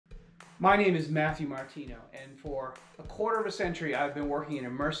My name is Matthew Martino, and for a quarter of a century I've been working in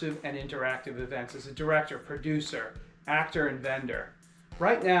immersive and interactive events as a director, producer, actor, and vendor.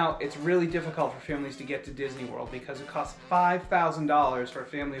 Right now, it's really difficult for families to get to Disney World because it costs $5,000 for a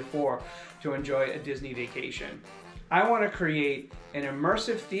family of 4 to enjoy a Disney vacation. I want to create an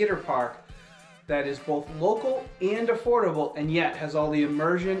immersive theater park that is both local and affordable, and yet has all the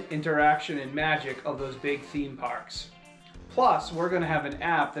immersion, interaction, and magic of those big theme parks. Plus, we're going to have an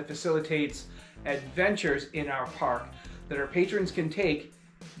app that facilitates adventures in our park that our patrons can take,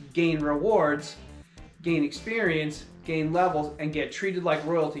 gain rewards, gain experience, gain levels, and get treated like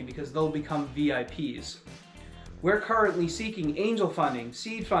royalty because they'll become VIPs. We're currently seeking angel funding,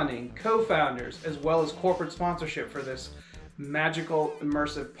 seed funding, co-founders, as well as corporate sponsorship for this magical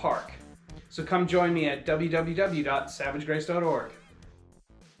immersive park. So come join me at www.savagegrace.org.